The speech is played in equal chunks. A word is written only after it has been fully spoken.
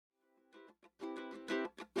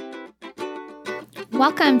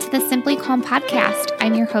Welcome to the Simply Calm podcast.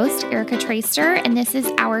 I'm your host, Erica Traister, and this is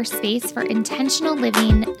our space for intentional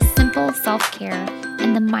living, simple self-care,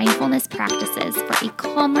 and the mindfulness practices for a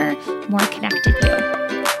calmer, more connected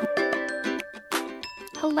you.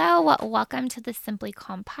 Hello, welcome to the Simply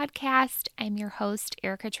Calm podcast. I'm your host,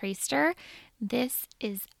 Erica Traister. This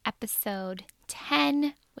is episode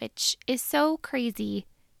 10, which is so crazy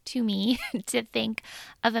to me to think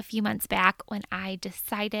of a few months back when I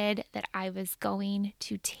decided that I was going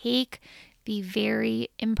to take the very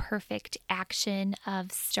imperfect action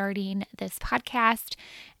of starting this podcast,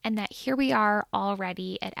 and that here we are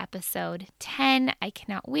already at episode 10. I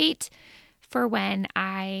cannot wait for when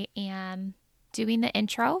I am doing the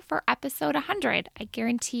intro for episode 100. I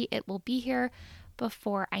guarantee it will be here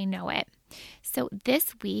before I know it. So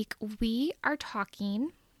this week we are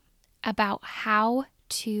talking about how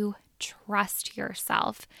to trust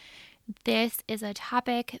yourself. This is a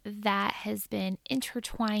topic that has been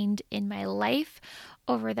intertwined in my life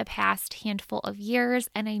over the past handful of years,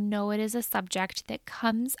 and I know it is a subject that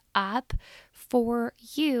comes up for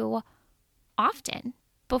you often.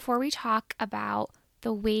 Before we talk about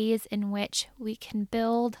the ways in which we can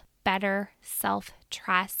build better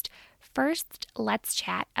self-trust, first, let's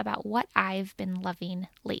chat about what I've been loving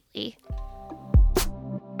lately.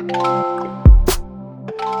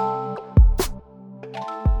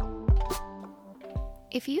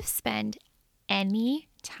 If you spend any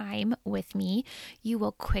time with me, you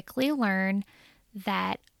will quickly learn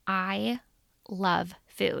that I love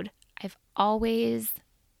food. I've always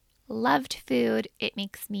loved food. It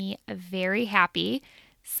makes me very happy.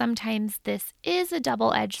 Sometimes this is a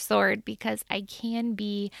double-edged sword because I can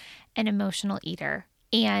be an emotional eater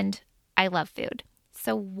and I love food.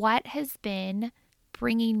 So what has been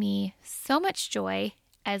bringing me so much joy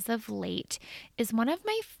as of late is one of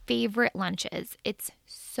my favorite lunches. It's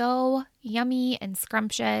so yummy and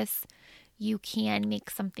scrumptious. You can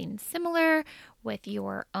make something similar with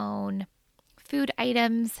your own food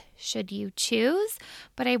items should you choose,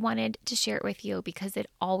 but I wanted to share it with you because it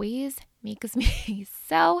always makes me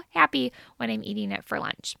so happy when I'm eating it for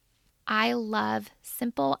lunch. I love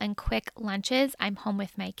simple and quick lunches. I'm home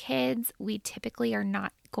with my kids. We typically are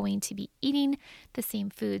not going to be eating the same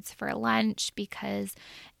foods for lunch because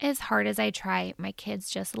as hard as I try, my kids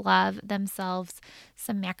just love themselves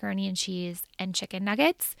some macaroni and cheese and chicken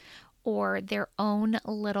nuggets or their own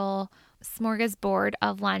little smorgasbord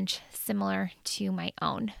of lunch similar to my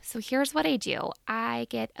own. So here's what I do. I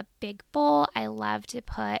get a big bowl. I love to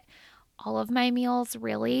put all of my meals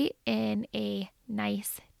really in a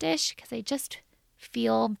nice dish because I just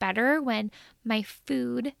feel better when my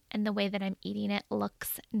food and the way that I'm eating it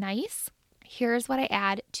looks nice. Here's what I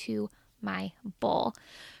add to my bowl.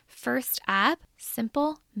 First up,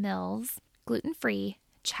 Simple Mills gluten-free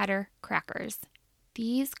cheddar crackers.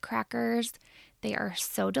 These crackers, they are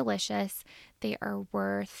so delicious. They are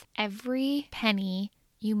worth every penny.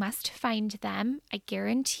 You must find them. I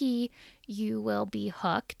guarantee you will be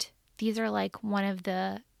hooked. These are like one of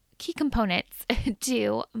the key components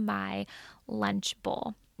to my lunch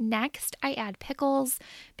bowl. Next, I add pickles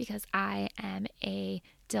because I am a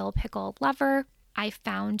dill pickle lover. I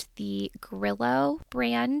found the Grillo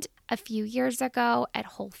brand a few years ago at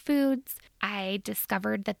Whole Foods. I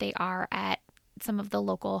discovered that they are at some of the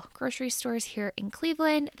local grocery stores here in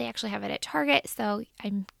Cleveland. They actually have it at Target, so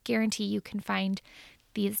I guarantee you can find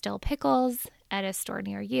these dill pickles at a store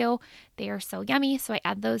near you. They are so yummy, so I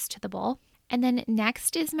add those to the bowl. And then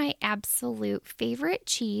next is my absolute favorite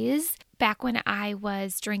cheese. Back when I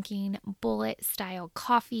was drinking bullet style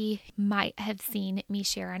coffee, you might have seen me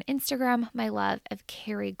share on Instagram my love of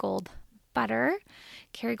Kerrygold butter.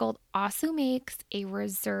 Kerrygold also makes a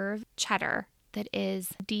reserve cheddar that is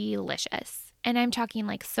delicious. And I'm talking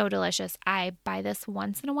like so delicious. I buy this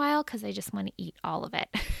once in a while because I just want to eat all of it.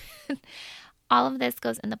 All of this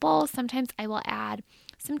goes in the bowl. Sometimes I will add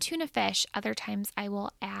some tuna fish. Other times I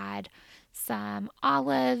will add some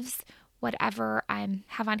olives, whatever I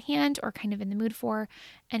have on hand or kind of in the mood for.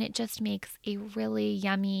 And it just makes a really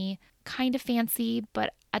yummy, kind of fancy,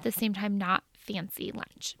 but at the same time not fancy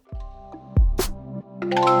lunch.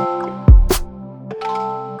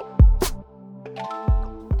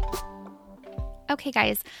 Okay,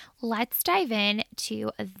 guys, let's dive in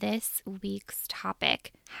to this week's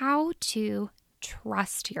topic, how to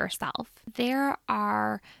trust yourself. There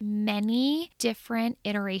are many different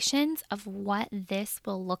iterations of what this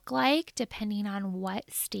will look like depending on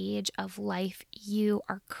what stage of life you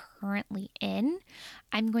are currently in.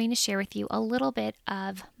 I'm going to share with you a little bit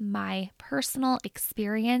of my personal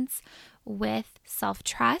experience with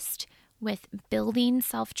self-trust with building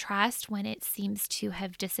self-trust when it seems to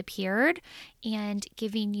have disappeared, and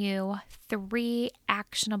giving you 3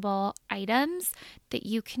 actionable items that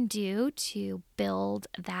you can do to build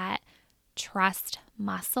that trust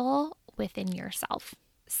muscle within yourself.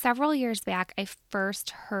 Several years back, I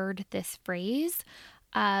first heard this phrase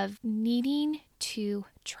of needing to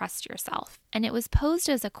trust yourself, and it was posed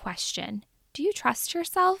as a question. Do you trust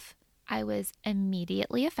yourself? I was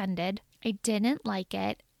immediately offended. I didn't like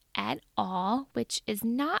it at all, which is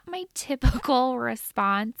not my typical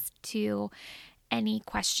response to any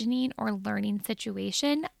questioning or learning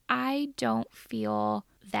situation. I don't feel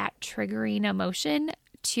that triggering emotion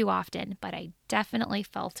too often, but I definitely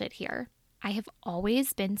felt it here. I have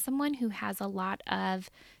always been someone who has a lot of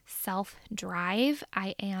self-drive.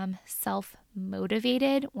 I am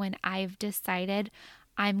self-motivated. When I've decided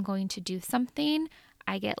I'm going to do something,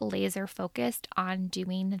 I get laser focused on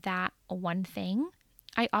doing that one thing.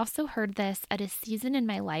 I also heard this at a season in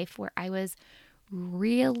my life where I was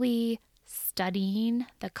really studying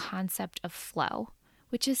the concept of flow,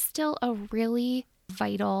 which is still a really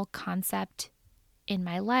vital concept in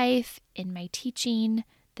my life, in my teaching,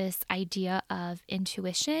 this idea of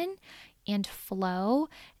intuition and flow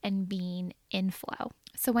and being in flow.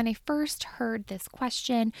 So when I first heard this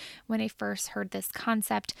question, when I first heard this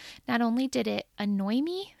concept, not only did it annoy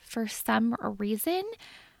me for some reason,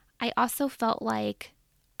 I also felt like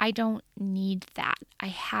I don't need that. I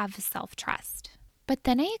have self-trust. But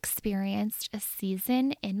then I experienced a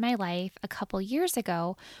season in my life a couple years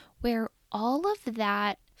ago where all of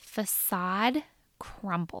that facade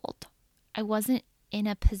crumbled. I wasn't in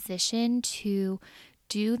a position to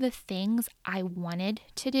do the things I wanted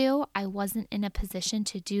to do. I wasn't in a position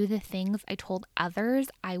to do the things I told others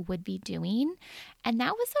I would be doing. And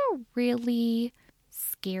that was a really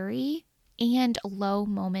scary and low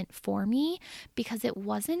moment for me because it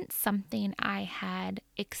wasn't something I had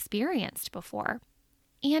experienced before.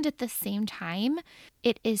 And at the same time,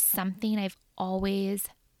 it is something I've always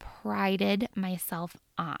prided myself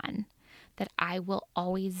on, that I will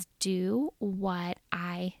always do what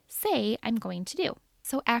I say I'm going to do.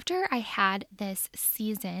 So after I had this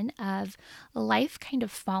season of life kind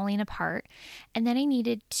of falling apart, and then I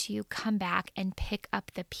needed to come back and pick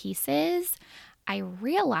up the pieces, I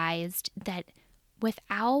realized that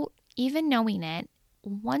without even knowing it,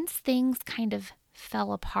 once things kind of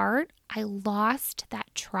fell apart, I lost that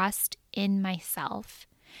trust in myself.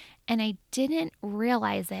 And I didn't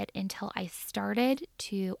realize it until I started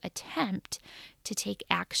to attempt to take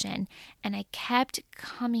action. And I kept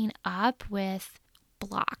coming up with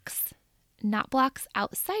blocks, not blocks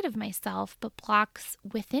outside of myself, but blocks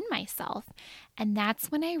within myself. And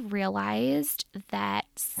that's when I realized that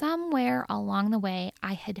somewhere along the way,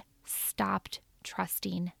 I had stopped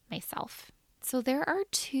trusting myself. So there are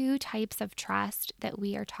 2 types of trust that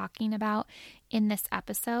we are talking about in this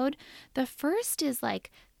episode. The first is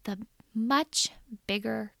like the much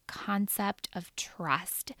bigger concept of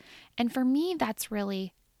trust. And for me, that's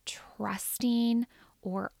really trusting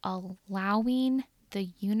or allowing the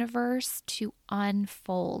universe to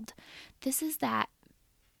unfold. This is that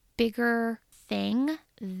bigger thing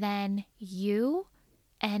than you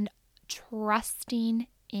and trusting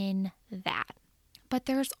in that. But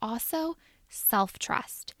there's also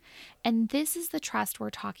self-trust. And this is the trust we're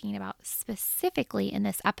talking about specifically in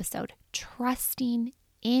this episode, trusting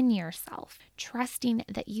in yourself, trusting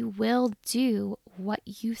that you will do what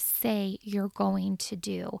you say you're going to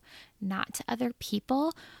do, not to other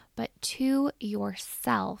people, but to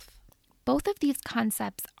yourself. Both of these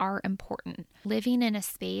concepts are important. Living in a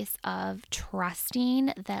space of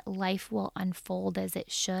trusting that life will unfold as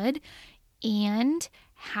it should, and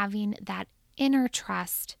having that inner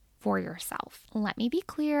trust for yourself. Let me be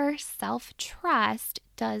clear, self-trust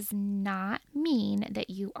does not mean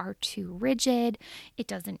that you are too rigid. It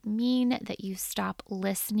doesn't mean that you stop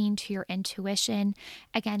listening to your intuition.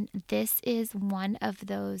 Again, this is one of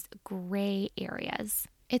those gray areas.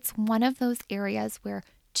 It's one of those areas where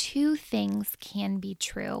 2 things can be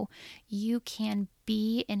true. You can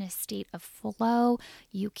be in a state of flow.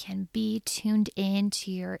 You can be tuned in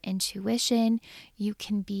to your intuition. You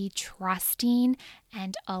can be trusting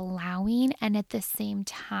and allowing, and at the same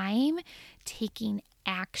time, taking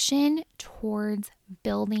action towards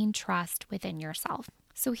building trust within yourself.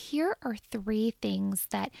 So here are 3 things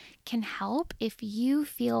that can help if you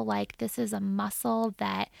feel like this is a muscle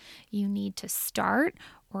that you need to start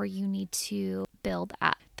or you need to build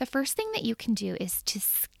up. The first thing that you can do is to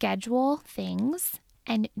schedule things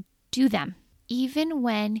and do them, even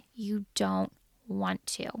when you don't want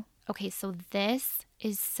to. Okay, so this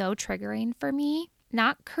is so triggering for me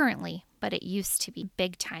Not currently, but it used to be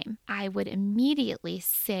big time. I would immediately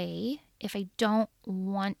say, if I don't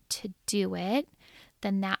want to do it,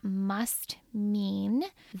 then that must mean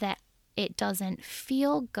that it doesn't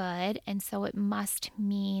feel good. And so it must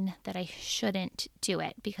mean that I shouldn't do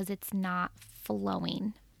it because it's not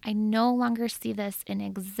flowing. I no longer see this in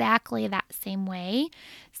exactly that same way.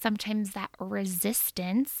 Sometimes that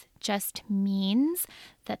resistance just means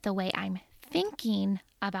that the way I'm thinking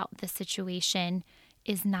about the situation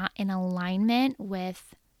is not in alignment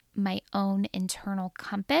with my own internal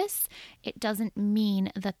compass. It doesn't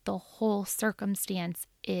mean that the whole circumstance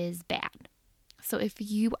is bad. So if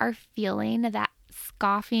you are feeling that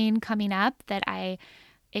scoffing coming up that I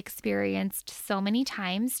experienced so many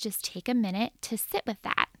times, just take a minute to sit with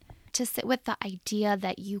that, to sit with the idea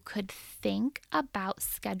that you could think about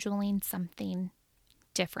scheduling something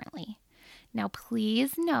differently. Now,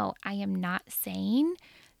 please know, I am not saying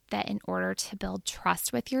that in order to build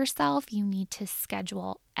trust with yourself, you need to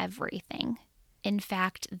schedule everything. In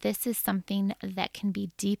fact, this is something that can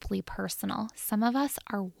be deeply personal. Some of us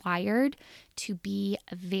are wired to be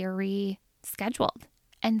very scheduled,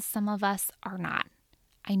 and some of us are not.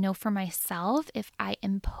 I know for myself, if I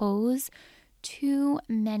impose too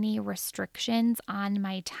many restrictions on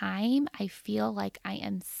my time, I feel like I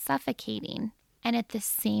am suffocating. And at the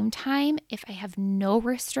same time, if I have no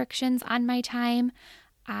restrictions on my time,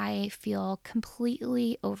 I feel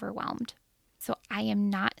completely overwhelmed. So I am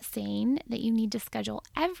not saying that you need to schedule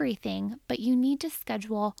everything, but you need to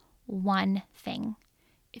schedule one thing.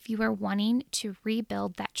 If you are wanting to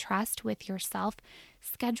rebuild that trust with yourself,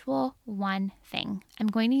 schedule one thing. I'm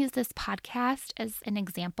going to use this podcast as an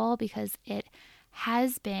example because it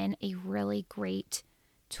has been a really great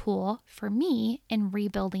tool for me in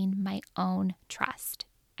rebuilding my own trust.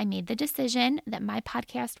 I made the decision that my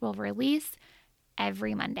podcast will release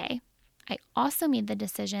every Monday. I also made the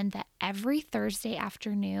decision that every Thursday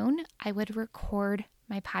afternoon I would record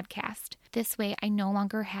my podcast. This way I no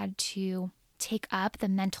longer had to take up the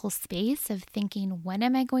mental space of thinking, when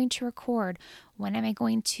am I going to record? When am I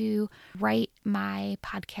going to write my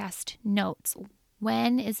podcast notes?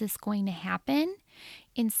 When is this going to happen?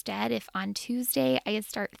 Instead, if on Tuesday I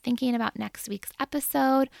start thinking about next week's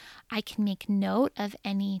episode, I can make note of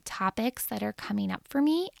any topics that are coming up for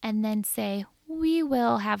me and then say, we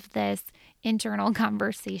will have this internal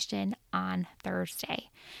conversation on Thursday.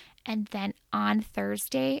 And then on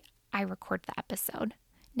Thursday, I record the episode.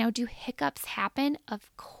 Now, do hiccups happen?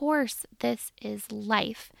 Of course, this is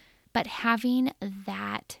life. But having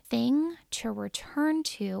that thing to return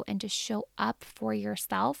to and to show up for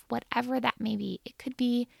yourself, whatever that may be, it could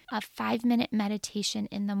be a 5-minute meditation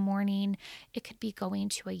in the morning. It could be going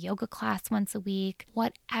to a yoga class once a week,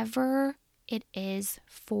 whatever it is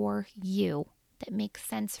for you that makes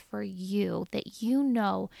sense for you, that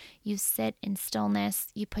you sit in stillness,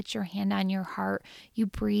 you put your hand on your heart, you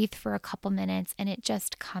breathe for a couple minutes, and it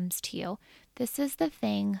just comes to you. This is the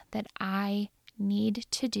thing that I need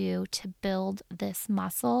to do to build this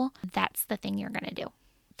muscle. That's the thing you're going to do.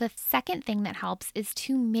 The second thing that helps is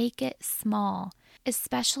to make it small,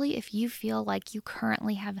 especially if you feel like you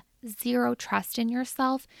currently have zero trust in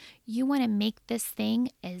yourself. You want to make this thing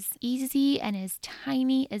as easy and as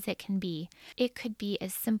tiny as it can be. It could be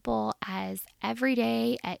as simple as every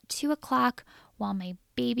day at 2 o'clock while my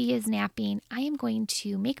baby is napping, I am going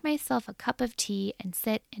to make myself a cup of tea and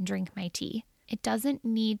sit and drink my tea. It doesn't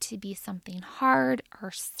need to be something hard or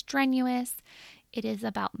strenuous. It is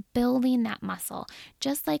about building that muscle.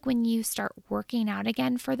 Just like when you start working out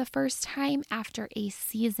again for the first time after a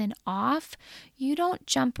season off, you don't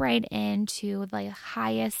jump right into the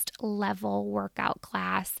highest level workout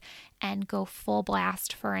class and go full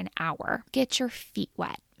blast for an hour. Get your feet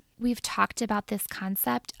wet. We've talked about this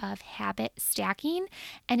concept of habit stacking,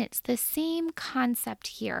 and it's the same concept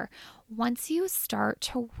here. Once you start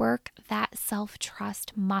to work that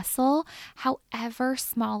self-trust muscle, however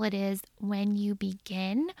small it is when you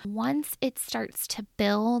begin, once it starts to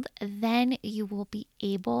build, then you will be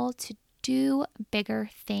able to do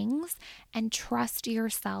bigger things and trust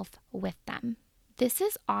yourself with them. This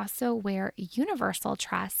is also where universal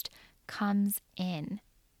trust comes in.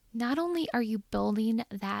 Not only are you building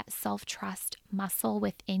that self-trust muscle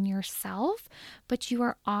within yourself, but you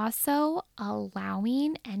are also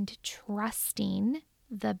allowing and trusting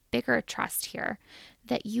the bigger trust here,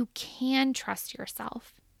 that you can trust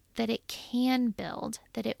yourself, that it can build,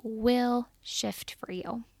 that it will shift for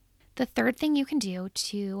you. The third thing you can do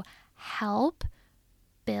to help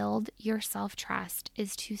build your self-trust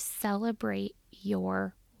is to celebrate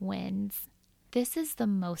your wins. This is the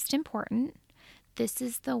most important. This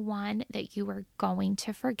is the one that you are going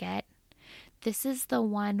to forget. This is the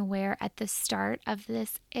one where at the start of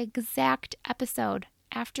this exact episode,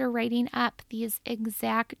 after writing up these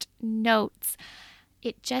exact notes,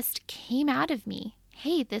 it just came out of me.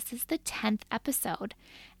 Hey, this is the 10th episode.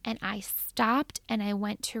 And I stopped and I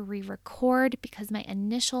went to re-record because my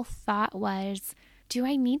initial thought was, do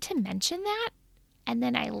I need to mention that? And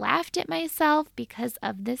then I laughed at myself because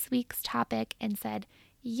of this week's topic and said,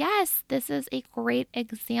 yes, this is a great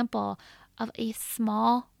example of a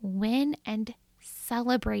small win and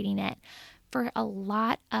celebrating it. For a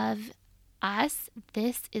lot of us,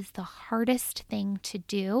 this is the hardest thing to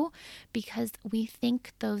do because we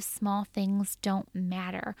think those small things don't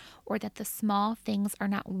matter or that the small things are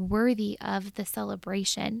not worthy of the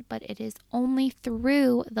celebration. But it is only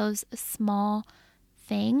through those small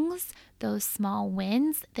things, those small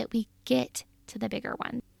wins, that we get to the bigger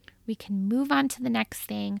ones. We can move on to the next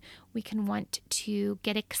thing. We can want to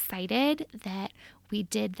get excited that we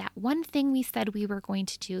did that one thing we said we were going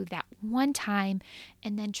to do that one time,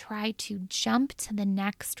 and then try to jump to the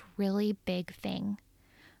next really big thing.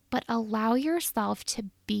 But allow yourself to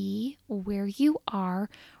be where you are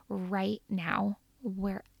right now,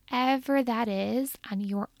 wherever that is on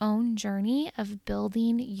your own journey of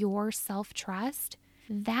building your self-trust.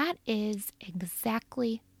 That is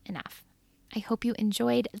exactly enough. I hope you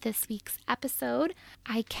enjoyed this week's episode.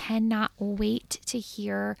 I cannot wait to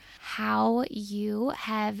hear how you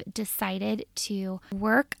have decided to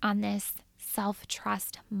work on this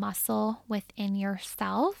self-trust muscle within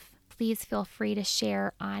yourself. Please feel free to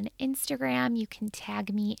share on Instagram. You can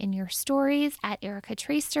tag me in your stories at Erica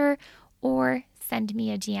Traister or send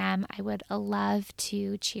me a DM. I would love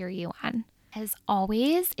to cheer you on. As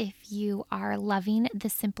always, if you are loving the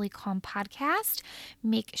Simply Calm podcast,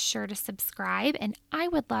 make sure to subscribe, and I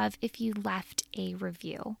would love if you left a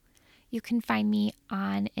review. You can find me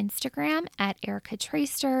on Instagram at Erica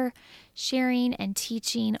Traister, sharing and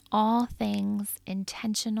teaching all things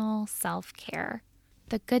intentional self-care.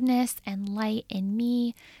 The goodness and light in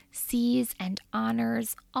me sees and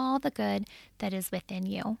honors all the good that is within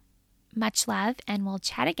you. Much love, and we'll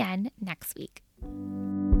chat again next week.